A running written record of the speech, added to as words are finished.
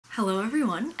Hello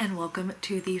everyone, and welcome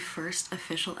to the first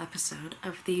official episode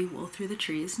of the Wool Through the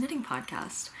Trees knitting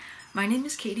podcast. My name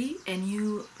is Katie, and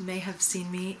you may have seen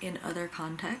me in other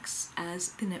contexts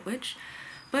as the Knit Witch,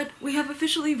 but we have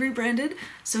officially rebranded,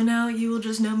 so now you will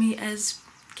just know me as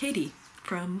Katie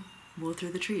from Wool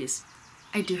Through the Trees.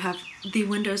 I do have the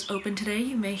windows open today.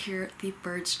 You may hear the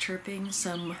birds chirping,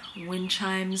 some wind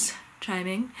chimes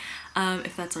chiming,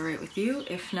 if that's alright with you.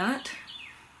 If not,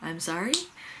 I'm sorry.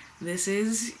 This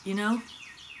is,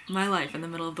 my life in the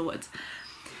middle of the woods.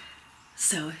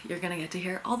 So you're gonna get to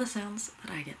hear all the sounds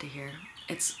that I get to hear.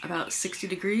 It's about 60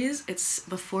 degrees. It's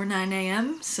before 9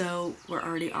 a.m. so we're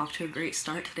already off to a great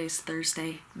start. Today's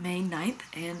Thursday, May 9th,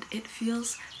 and it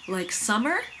feels like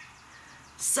summer.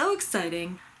 So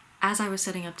exciting. As I was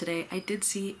setting up today, I did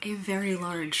see a very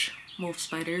large wolf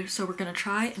spider, so we're gonna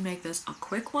try and make this a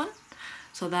quick one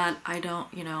so that I don't,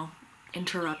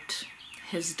 interrupt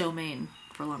his domain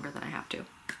for longer than I have to.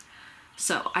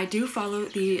 So I do follow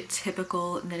the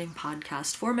typical knitting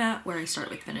podcast format where I start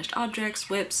with finished objects,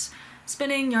 whips,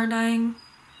 spinning, yarn dyeing,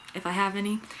 if I have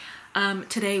any.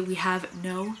 Today we have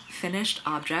no finished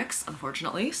objects,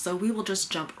 unfortunately, so we will just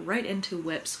jump right into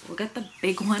whips. We'll get the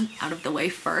big one out of the way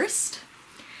first.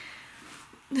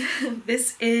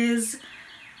 This is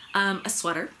a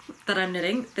sweater that I'm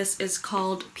knitting. This is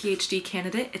called PhD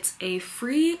Candidate. It's a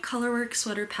free colorwork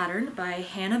sweater pattern by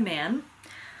Hannah Mann.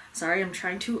 Sorry, I'm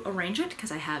trying to arrange it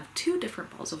because I have two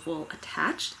different balls of wool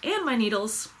attached and my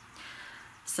needles.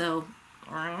 So,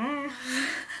 I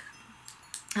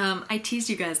teased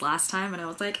you guys last time and I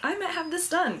was like, I might have this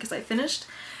done because I finished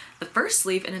the first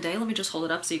sleeve in a day. Let me just hold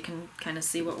it up so you can kind of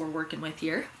see what we're working with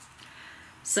here.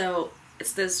 So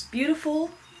it's this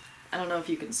beautiful, I don't know if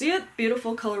you can see it,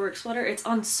 beautiful colorwork sweater. It's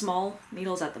on small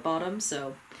needles at the bottom,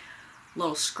 so a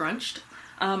little scrunched.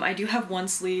 I do have one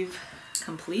sleeve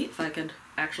complete, if I could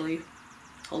actually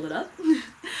hold it up.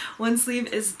 One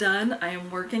sleeve is done. I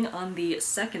am working on the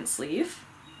second sleeve.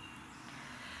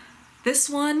 This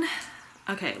one,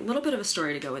 okay, a little bit of a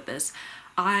story to go with this.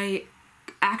 I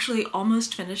actually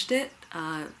almost finished it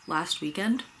last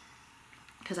weekend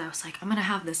because I was like, I'm gonna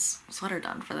have this sweater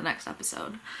done for the next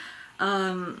episode.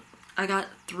 I got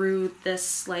through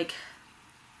this like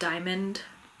diamond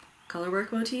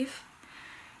colorwork motif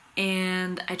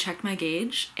and I checked my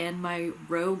gauge, and my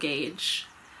row gauge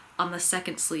on the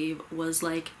second sleeve was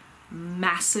like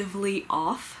massively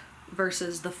off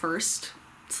versus the first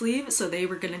sleeve, so they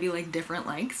were gonna be like different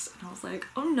lengths, and I was like,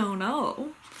 oh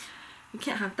no, we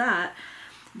can't have that.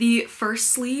 The first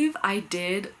sleeve I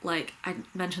did, like I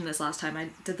mentioned this last time, I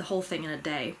did the whole thing in a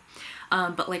day.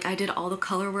 But like I did all the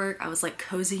color work, I was like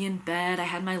cozy in bed, I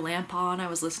had my lamp on, I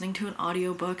was listening to an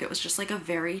audiobook. It was just like a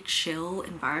very chill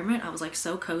environment. I was like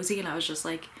so cozy and I was just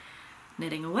like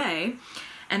knitting away.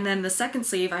 And then the second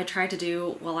sleeve I tried to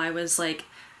do while I was like,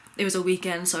 it was a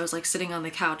weekend, so I was like sitting on the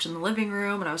couch in the living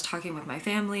room and I was talking with my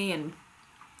family and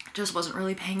just wasn't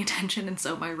really paying attention, and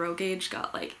so my row gauge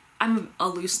got like, I'm a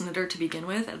loose knitter to begin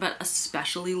with, but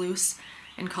especially loose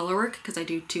in colorwork because I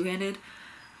do two-handed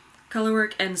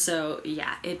colorwork, and so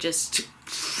yeah,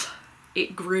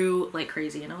 it grew like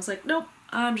crazy, and I was like, nope,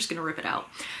 I'm just gonna rip it out.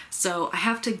 So I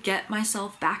have to get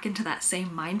myself back into that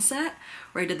same mindset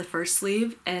where I did the first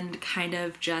sleeve and kind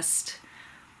of just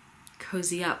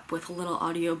cozy up with a little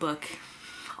audiobook,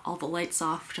 all the lights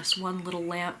off, just one little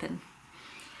lamp, and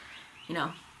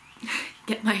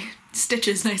get my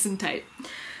stitches nice and tight.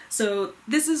 So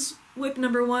this is whip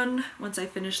number one. Once I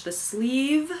finish the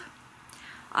sleeve,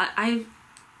 I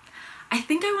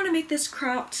think I want to make this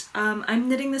cropped. I'm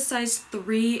knitting the size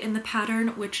 3 in the pattern,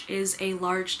 which is a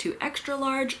large to extra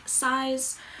large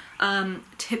size.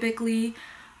 Typically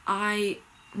I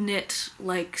knit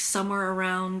like somewhere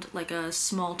around like a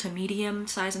small to medium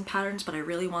size in patterns, but I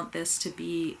really want this to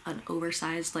be an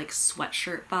oversized like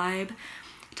sweatshirt vibe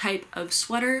type of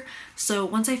sweater. So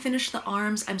once I finish the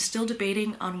arms, I'm still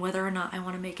debating on whether or not I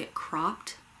want to make it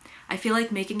cropped. I feel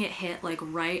like making it hit like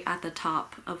right at the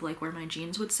top of like where my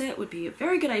jeans would sit would be a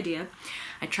very good idea.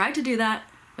 I tried to do that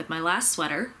with my last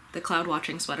sweater, the Cloud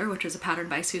Watching sweater, which is a pattern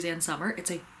by Suzanne Sommer.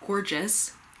 It's a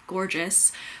gorgeous,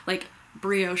 like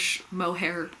brioche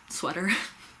mohair sweater.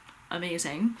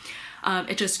 Amazing.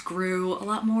 It just grew a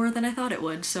lot more than I thought it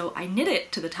would. So I knit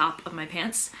it to the top of my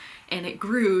pants and it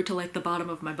grew to like the bottom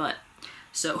of my butt.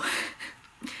 So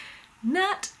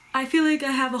I feel like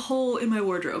I have a hole in my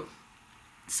wardrobe.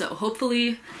 So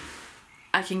hopefully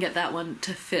I can get that one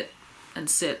to fit and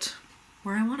sit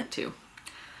where I want it to.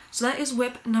 So that is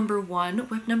whip number one.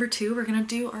 Whip number two, we're gonna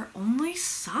do our only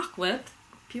sock whip.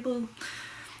 People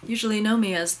usually know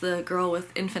me as the girl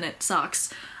with infinite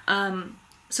socks.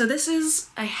 So this is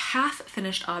a half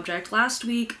finished object. Last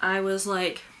week I was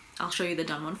like, I'll show you the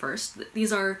done one first.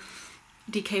 These are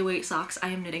DK weight socks I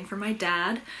am knitting for my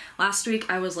dad. Last week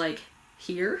I was like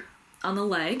here on the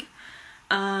leg,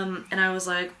 and I was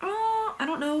like, oh, I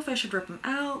don't know if I should rip them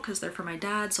out because they're for my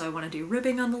dad, so I want to do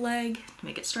ribbing on the leg to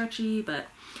make it stretchy, but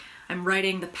I'm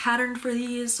writing the pattern for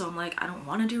these, so I'm like, I don't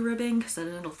want to do ribbing because then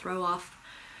it'll throw off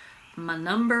my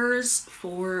numbers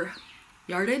for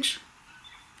yardage.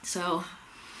 So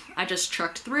I just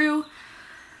trucked through,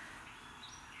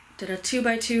 did a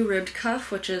 2x2 ribbed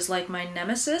cuff, which is like my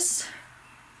nemesis.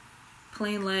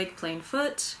 Plain leg, plain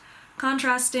foot,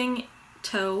 contrasting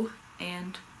toe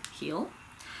and heel.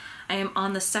 I am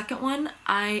on the second one.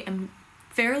 I am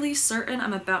fairly certain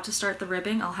I'm about to start the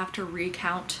ribbing. I'll have to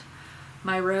recount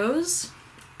my rows.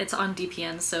 It's on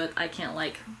DPN, so I can't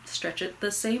like stretch it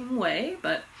the same way,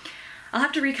 but I'll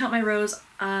have to recount my rows.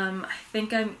 I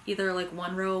think I'm either like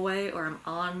one row away or I'm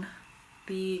on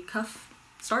the cuff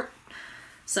start.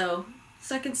 So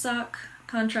second sock,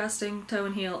 contrasting toe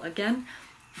and heel again.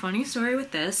 Funny story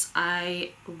with this,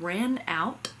 I ran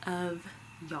out of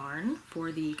yarn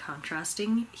for the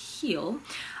contrasting heel.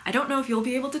 I don't know if you'll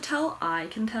be able to tell. I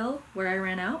can tell where I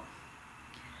ran out.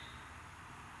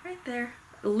 Right there.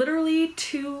 Literally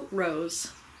 2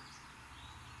 rows.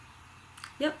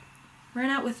 Yep. Ran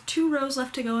out with 2 rows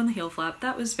left to go in the heel flap.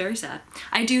 That was very sad.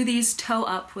 I do these toe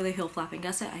up with a heel flapping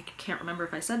gusset. I can't remember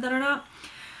if I said that or not.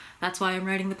 That's why I'm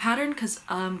writing the pattern, because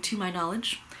to my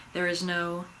knowledge, there is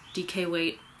no DK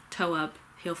weight, toe up,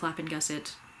 heel flapping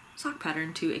gusset sock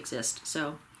pattern to exist.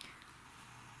 So,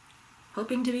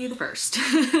 hoping to be the first.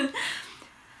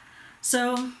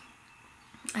 So,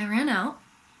 I ran out,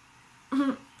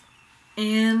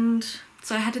 and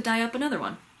so I had to dye up another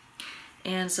one.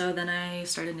 And so then I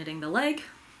started knitting the leg,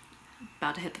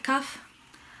 about to hit the cuff.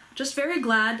 Just very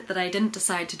glad that I didn't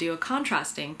decide to do a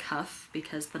contrasting cuff,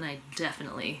 because then I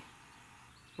definitely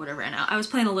would have ran out. I was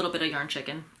playing a little bit of yarn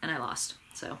chicken and I lost,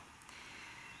 so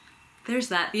there's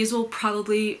that. These will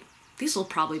probably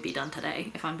be done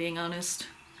today, if I'm being honest.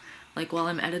 Like while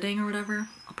I'm editing or whatever,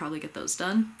 I'll probably get those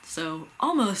done. So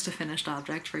almost a finished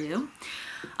object for you.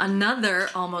 Another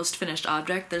almost finished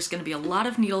object, there's gonna be a lot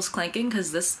of needles clanking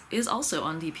because this is also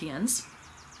on DPNs.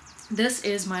 This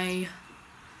is the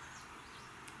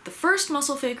first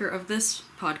Mussel Faker of this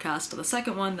podcast, the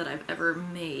second one that I've ever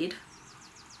made.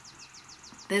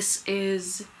 This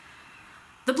is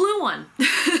the blue one.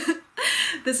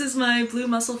 This is my blue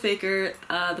Mussel Faker.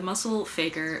 The Mussel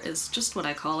Faker is just what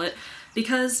I call it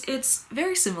because it's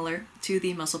very similar to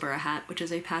the Mussel Hat, which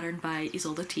is a pattern by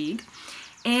Isolde Teague.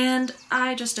 And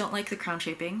I just don't like the crown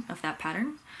shaping of that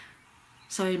pattern,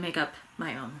 so I make up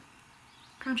my own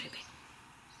crown shaping.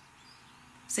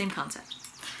 Same concept.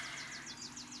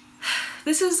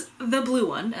 This is the blue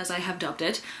one, as I have dubbed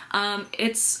it.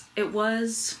 It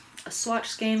was a swatch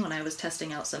skein when I was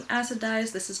testing out some acid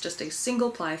dyes. This is just a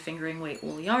single ply fingering weight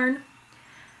wool yarn.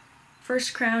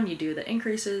 First crown, you do the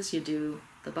increases, you do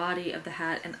the body of the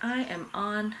hat, and I am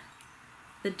on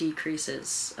the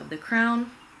decreases of the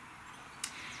crown.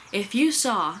 If you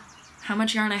saw how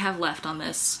much yarn I have left on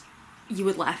this, you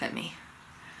would laugh at me.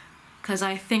 Because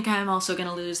I think I'm also going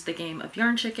to lose the game of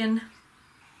yarn chicken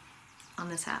on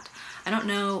this hat. I don't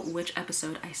know which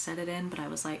episode I said it in, but I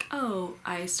was like, oh,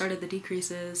 I started the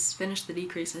decreases, finished the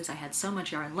decreases, I had so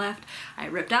much yarn left, I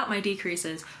ripped out my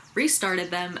decreases, restarted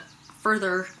them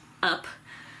further up,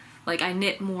 like I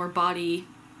knit more body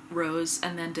rows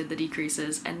and then did the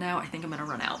decreases, and now I think I'm gonna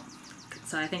run out.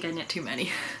 So I think I knit too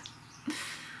many.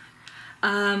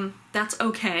 That's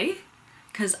okay,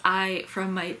 because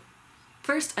from my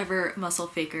first ever Mussel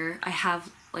Faker, I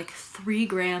have like 3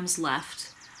 grams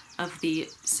left of the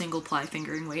single ply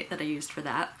fingering weight that I used for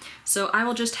that. So I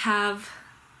will just have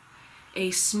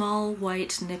a small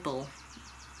white nipple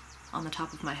on the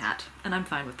top of my hat, and I'm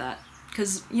fine with that.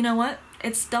 Because you know what?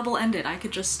 It's double-ended. I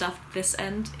could just stuff this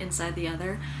end inside the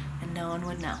other and no one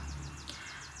would know.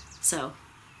 So,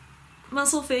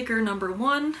 Mussel Faker number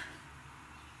 1,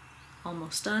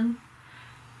 almost done.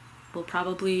 We'll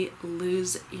probably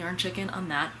lose yarn chicken on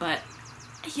that, but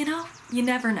you know, you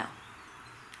never know.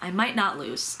 I might not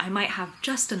lose. I might have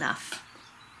just enough.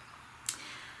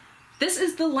 This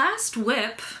is the last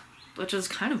whip, which is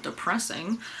kind of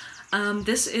depressing.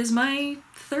 This is my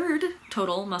 3rd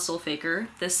total Mussel Faker.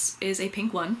 This is a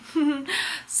pink one.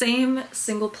 Same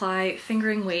single ply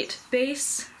fingering weight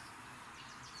base.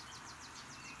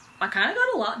 I kind of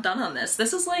got a lot done on this.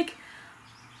 This is like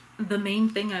the main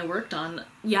thing I worked on.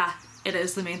 Yeah, it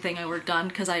is the main thing I worked on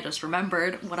because I just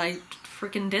remembered what I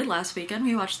freaking did last weekend.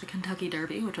 We watched the Kentucky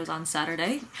Derby, which was on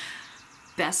Saturday.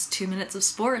 Best 2 minutes of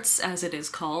sports, as it is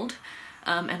called.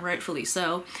 and rightfully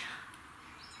so.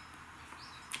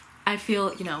 I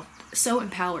feel, you know, so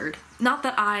empowered. Not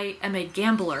that I am a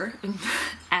gambler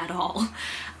at all,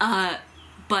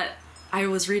 but I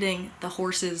was reading the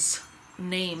horses'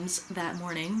 names that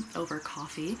morning over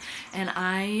coffee, and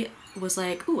I was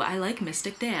like, ooh, I like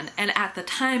Mystic Dan. And at the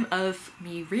time of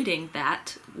me reading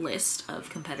that list of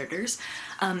competitors,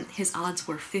 his odds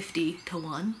were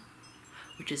 50-1,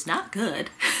 which is not good.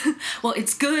 Well,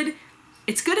 it's good.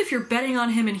 It's good if you're betting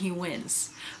on him and he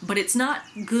wins, but it's not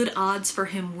good odds for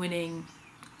him winning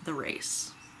the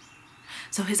race.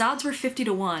 So his odds were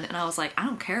 50-1, and I was like, I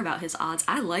don't care about his odds.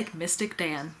 I like Mystic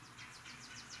Dan.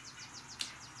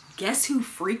 Guess who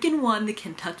freaking won the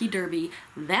Kentucky Derby?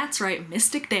 That's right,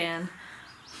 Mystic Dan.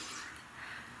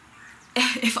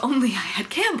 If only I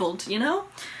had gambled, you know?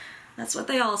 That's what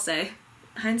they all say.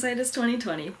 Hindsight is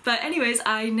 20/20. But anyways,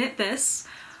 I knit this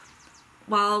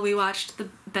while we watched the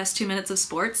best 2 minutes of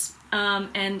sports.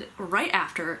 And right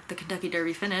after the Kentucky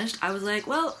Derby finished, I was like,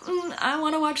 well, I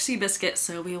want to watch Seabiscuit,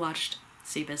 so we watched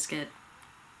Seabiscuit.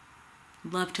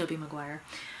 Love Tobey Maguire.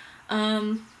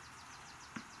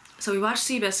 So we watched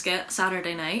Seabiscuit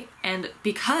Saturday night, and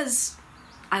because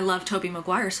I love Tobey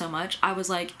Maguire so much, I was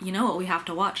like, you know what we have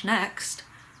to watch next?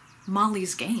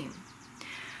 Molly's Game.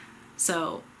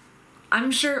 So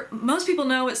I'm sure most people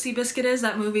know what Seabiscuit is.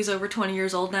 That movie's over 20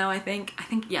 years old now, I think,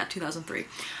 yeah, 2003.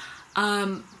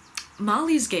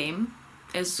 Molly's Game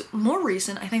is more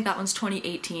recent. I think that one's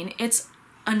 2018. It's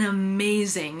an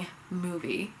amazing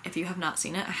movie. If you have not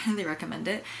seen it, I highly recommend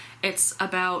it. It's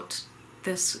about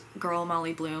this girl,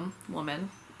 Molly Bloom,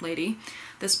 lady,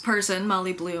 this person,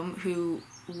 Molly Bloom, who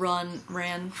ran,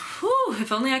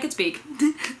 if only I could speak,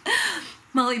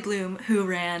 Molly Bloom, who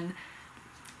ran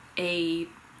a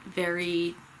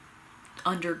very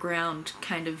underground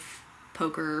kind of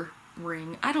poker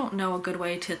ring. I don't know a good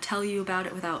way to tell you about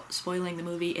it without spoiling the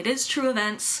movie. It is true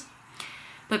events,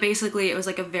 but basically it was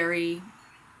like a very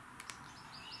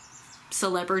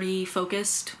celebrity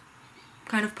focused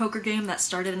kind of poker game that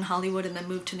started in Hollywood and then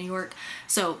moved to New York.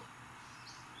 So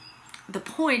the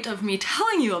point of me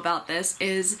telling you about this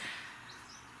is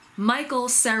Michael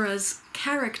Cera's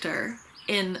character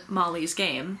in Molly's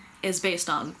Game is based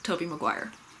on Tobey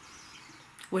Maguire,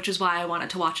 which is why I wanted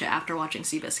to watch it after watching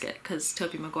Seabiscuit, because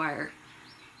Tobey Maguire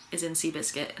is in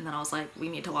Seabiscuit, and then I was like, we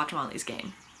need to watch Molly's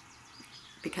Game,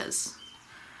 because,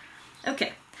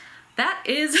 okay, that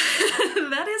is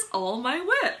all my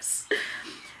whips.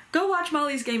 Go watch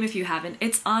Molly's Game if you haven't.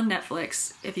 It's on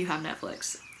Netflix if you have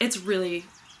Netflix. It's really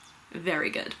very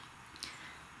good.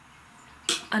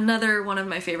 Another one of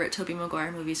my favorite Tobey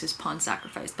Maguire movies is Pawn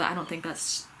Sacrifice, but I don't think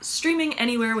that's streaming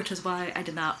anywhere, which is why I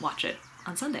did not watch it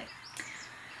on Sunday.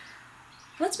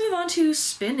 Let's move on to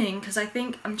spinning, because I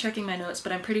think, I'm checking my notes,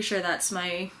 but I'm pretty sure that's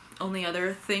my only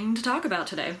other thing to talk about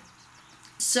today.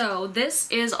 So this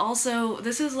is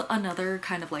another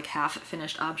kind of like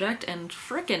half-finished object, and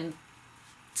frickin'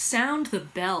 sound the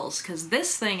bells, because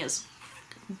this thing is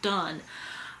done.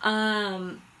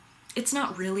 It's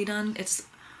not really done, it's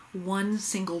one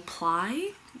single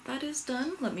ply that is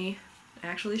done. Let me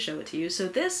actually show it to you. So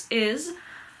this is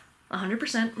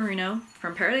 100% Merino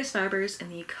from Paradise Fibers in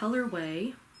the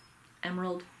colorway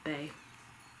Emerald Bay.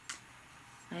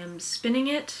 I am spinning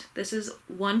it. This is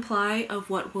one ply of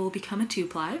what will become a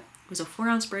 2-ply. It was a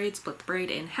 4-ounce braid, split the braid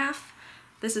in half.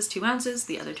 This is 2 ounces,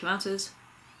 the other 2 ounces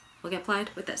will get plied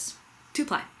with this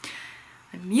 2-ply.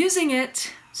 I'm using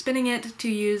it, spinning it to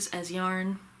use as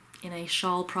yarn in a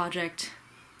shawl project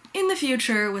in the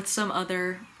future with some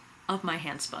other of my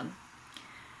hand spun.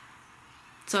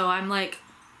 So I'm like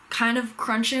kind of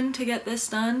crunching to get this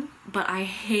done, but I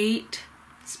hate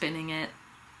spinning it.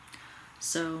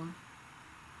 So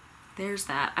there's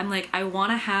that. I'm like, I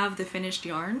want to have the finished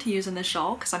yarn to use in this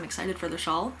shawl because I'm excited for the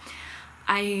shawl.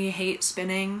 I hate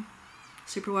spinning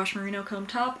superwash merino comb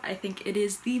top. I think it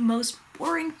is the most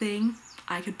boring thing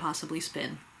I could possibly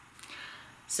spin.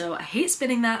 So I hate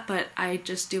spinning that, but I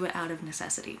just do it out of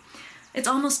necessity. It's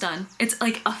almost done. It's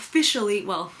like officially,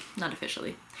 well, not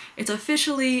officially. It's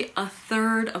officially a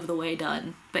third of the way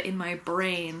done, but in my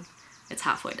brain, it's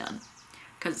halfway done.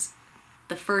 Because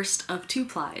the first of 2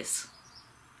 plies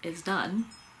is done,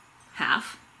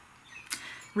 half.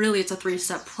 Really, it's a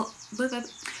 3-step,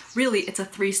 really, it's a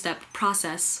 3-step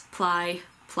process. Ply,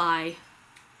 ply,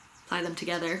 ply them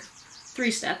together.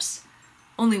 3 steps,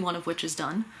 only one of which is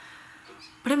done.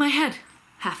 But in my head,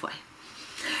 halfway.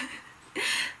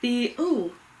 The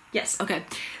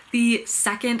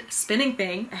second spinning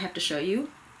thing I have to show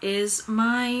you is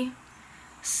my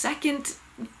second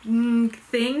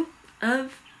thing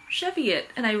of Cheviot.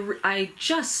 And I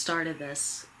just started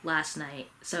this last night,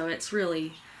 so it's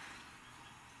really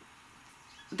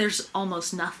there's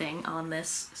almost nothing on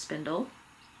this spindle.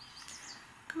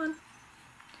 Come on.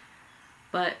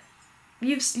 But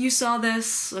you saw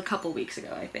this a couple weeks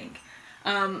ago, I think.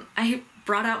 I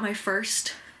brought out my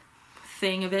first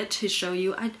thing of it to show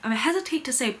you. I hesitate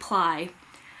to say ply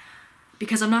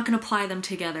because I'm not going to ply them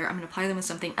together. I'm going to ply them with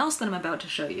something else that I'm about to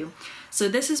show you. So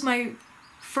this is my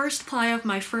first ply of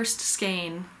my first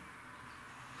skein.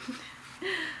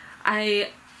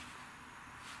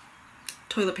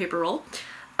 Toilet paper roll.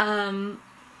 You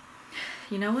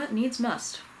know what? Needs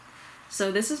must.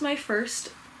 So this is my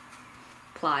first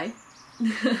ply,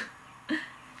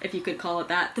 if you could call it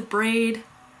that. The braid,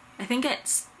 I think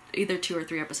it's either 2 or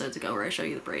 3 episodes ago where I show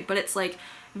you the braid, but it's like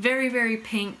very, very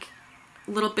pink,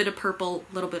 little bit of purple,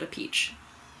 little bit of peach.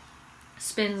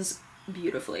 Spins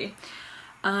beautifully.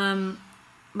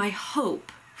 My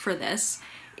hope for this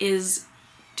is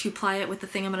to ply it with the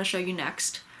thing I'm going to show you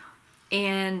next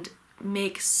and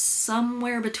make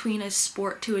somewhere between a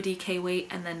sport to a DK weight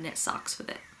and then knit socks with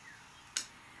it.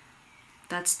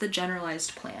 That's the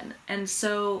generalized plan. And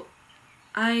so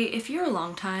if you're a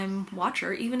long time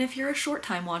watcher, even if you're a short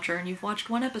time watcher and you've watched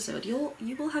 1 episode, you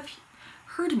will have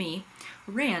heard me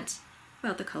rant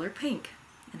about the color pink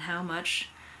and how much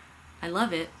I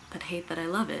love it, but hate that I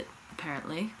love it,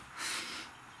 apparently.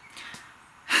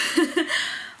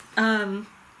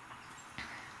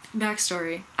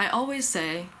 Backstory. I always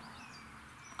say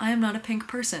I am not a pink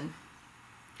person.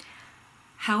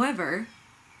 However,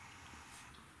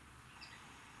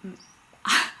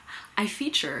 I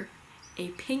feature a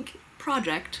pink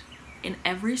project in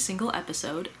every single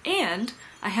episode, and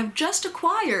I have just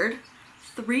acquired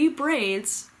 3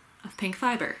 braids of pink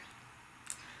fiber.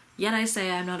 Yet I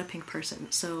say I'm not a pink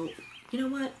person, so you know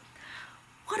what?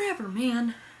 Whatever,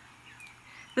 man.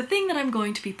 The thing that I'm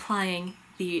going to be plying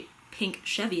the pink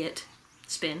Cheviot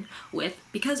spin with,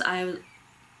 because I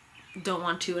don't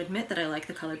want to admit that I like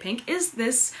the color pink, is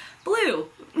this blue.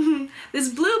 This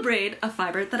blue braid of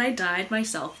fiber that I dyed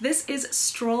myself. This is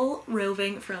Stroll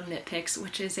Roving from Knit Picks,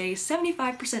 which is a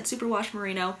 75% superwash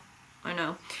merino, I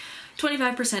know,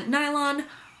 25% nylon,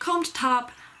 combed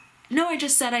top. No, I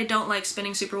just said I don't like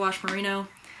spinning superwash merino.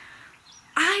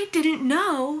 I didn't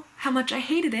know how much I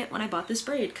hated it when I bought this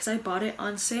braid, because I bought it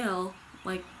on sale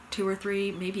like 2 or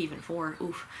 3, maybe even 4,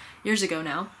 years ago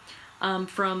now,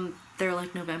 from their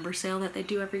like November sale that they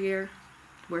do every year,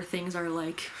 where things are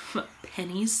like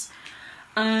pennies.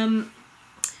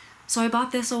 So I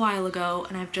bought this a while ago,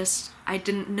 and I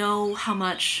didn't know how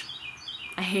much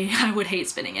I would hate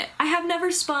spinning it. I have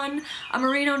never spun a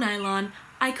merino nylon.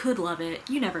 I could love it.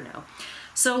 You never know.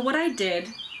 So what I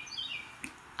did,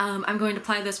 I'm going to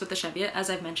ply this with the Cheviot, as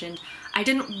I've mentioned. I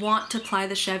didn't want to ply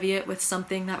the Cheviot with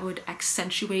something that would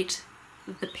accentuate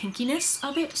the pinkiness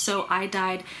of it, so I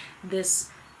dyed this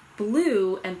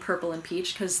blue and purple and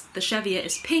peach, because the Cheviot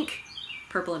is pink,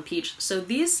 purple, and peach. So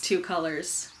these 2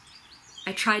 colors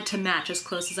I tried to match as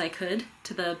close as I could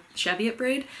to the Cheviot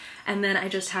braid, and then I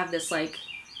just have this like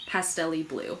pastel-y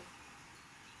blue.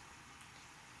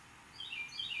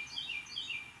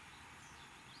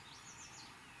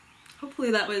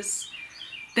 Hopefully this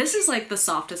is like the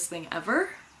softest thing ever,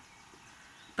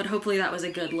 but hopefully that was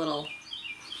a good little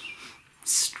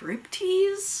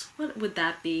striptease? What would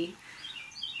that be?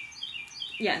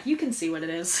 Yeah, you can see what it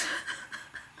is.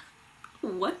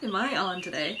 What am I on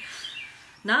today?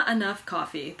 Not enough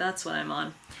coffee, that's what I'm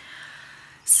on.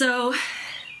 So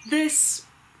this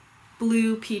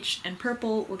blue, peach, and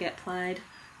purple will get plied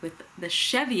with the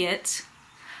Cheviot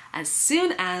as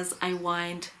soon as I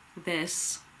wind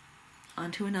this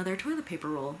onto another toilet paper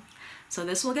roll. So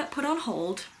this will get put on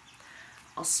hold.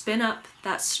 I'll spin up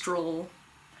that stroll,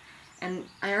 and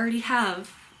I already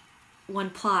have 1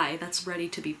 ply that's ready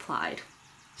to be plied.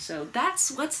 So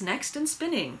that's what's next in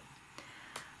spinning.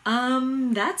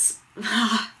 That's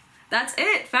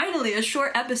it. Finally, a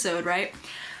short episode, right?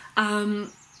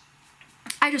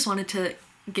 I just wanted to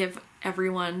give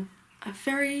everyone a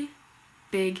very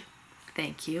big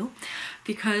thank you,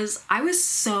 because I was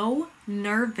so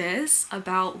nervous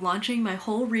about launching my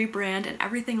whole rebrand and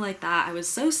everything like that. I was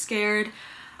so scared,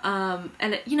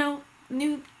 and you know,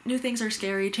 new things are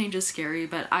scary, change is scary,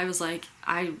 but I was like,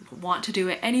 I want to do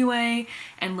it anyway,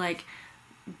 and like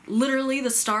literally the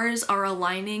stars are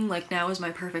aligning, like now is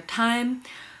my perfect time.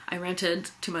 I ranted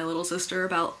to my little sister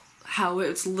about how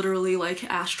it's literally like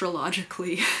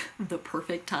astrologically the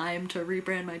perfect time to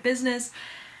rebrand my business,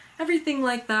 everything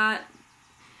like that,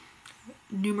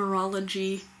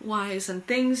 numerology wise and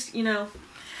things, you know,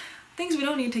 things we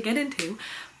don't need to get into,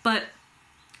 but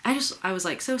I was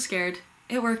like so scared.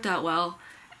 It worked out well.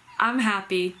 I'm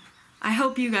happy. I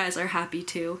hope you guys are happy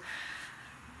too.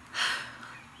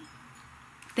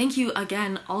 thank you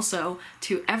again also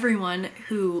to everyone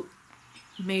who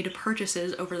made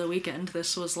purchases over the weekend.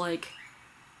 This was like,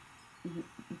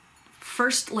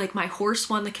 first like my horse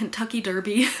won the Kentucky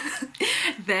Derby,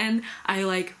 then I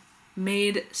like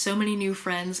made so many new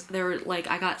friends. There were like,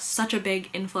 I got such a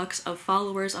big influx of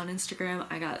followers on Instagram.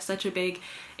 I got such a big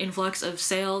influx of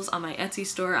sales on my Etsy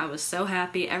store. I was so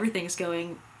happy. Everything's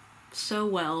going so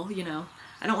well, you know.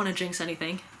 I don't want to jinx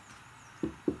anything.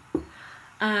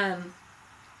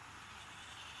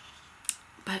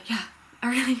 But yeah,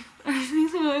 everything's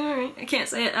going alright. I can't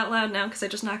say it out loud now because I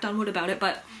just knocked on wood about it,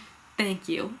 but thank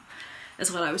you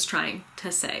is what I was trying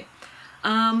to say.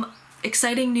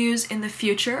 Exciting news in the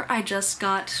future. I just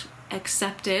got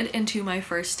accepted into my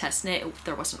first test knit.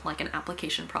 There wasn't like an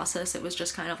application process. It was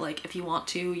just kind of like, if you want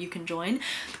to, you can join.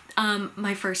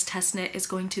 My first test knit is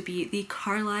going to be the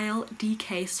Carlisle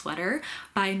DK sweater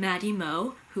by Maddy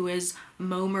Moe, who is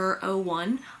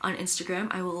Momer01 on Instagram.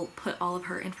 I will put all of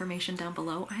her information down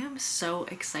below. I am so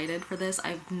excited for this.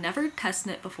 I've never test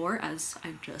knit before, as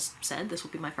I just said, this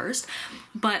will be my first,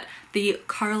 but the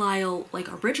Carlisle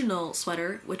like original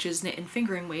sweater, which is knit in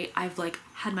fingering weight, I've like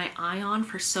had my eye on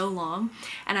for so long,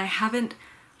 and I haven't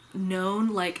known,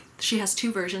 like, she has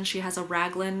two versions. She has a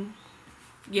raglan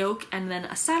yoke and then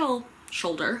a saddle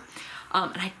shoulder.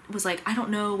 And I was like, I don't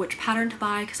know which pattern to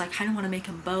buy because I kind of want to make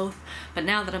them both. But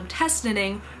now that I'm test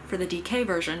knitting for the DK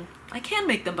version, I can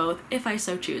make them both if I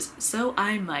so choose. So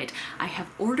I might. I have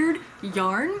ordered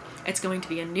yarn. It's going to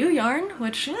be a new yarn,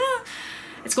 which,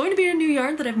 it's going to be a new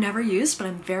yarn that I've never used, but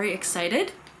I'm very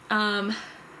excited.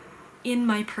 In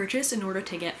my purchase, in order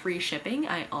to get free shipping,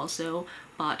 I also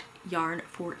bought yarn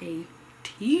for a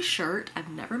t-shirt. I've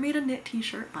never made a knit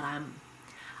t-shirt, but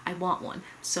I want one.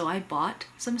 So I bought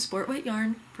some sport weight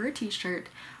yarn for a t-shirt.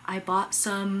 I bought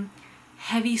some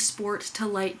heavy sport to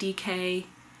light DK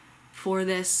for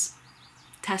this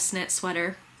test knit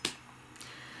sweater.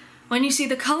 When you see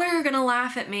the color, you're gonna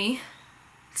laugh at me.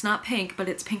 It's not pink, but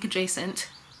it's pink adjacent.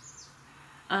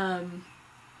 And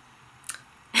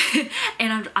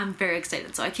I'm very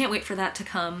excited, so I can't wait for that to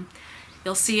come.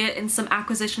 You'll see it in some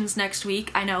acquisitions next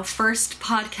week. I know, first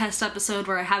podcast episode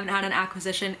where I haven't had an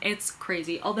acquisition. It's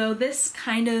crazy. Although this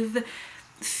kind of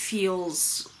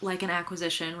feels like an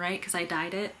acquisition, right? Because I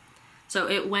dyed it. So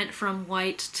it went from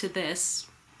white to this.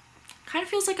 Kind of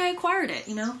feels like I acquired it,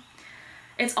 you know?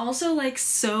 It's also like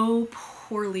so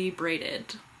poorly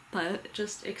braided, but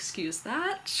just excuse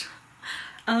that.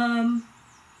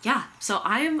 Yeah, so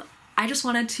I just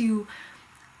wanted to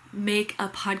make a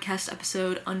podcast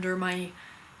episode under my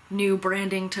new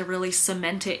branding to really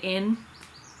cement it in,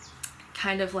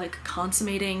 kind of like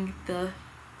consummating the,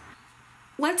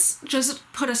 let's just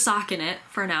put a sock in it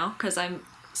for now because I'm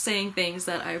saying things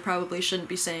that I probably shouldn't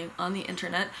be saying on the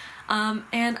internet,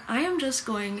 and I am just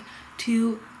going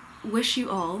to wish you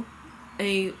all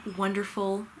a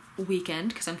wonderful weekend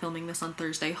because I'm filming this on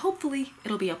Thursday. Hopefully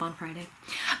it'll be up on Friday,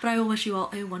 but I will wish you all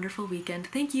a wonderful weekend.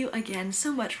 Thank you again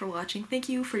so much for watching. Thank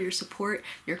you for your support,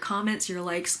 your comments, your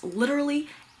likes. Literally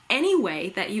any way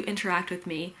that you interact with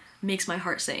me makes my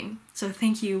heart sing. So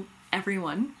thank you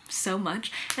everyone so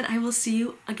much, and I will see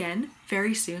you again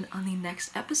very soon on the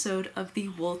next episode of the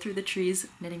Wool Through the Trees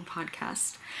Knitting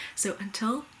Podcast. So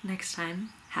until next time,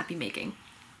 happy making.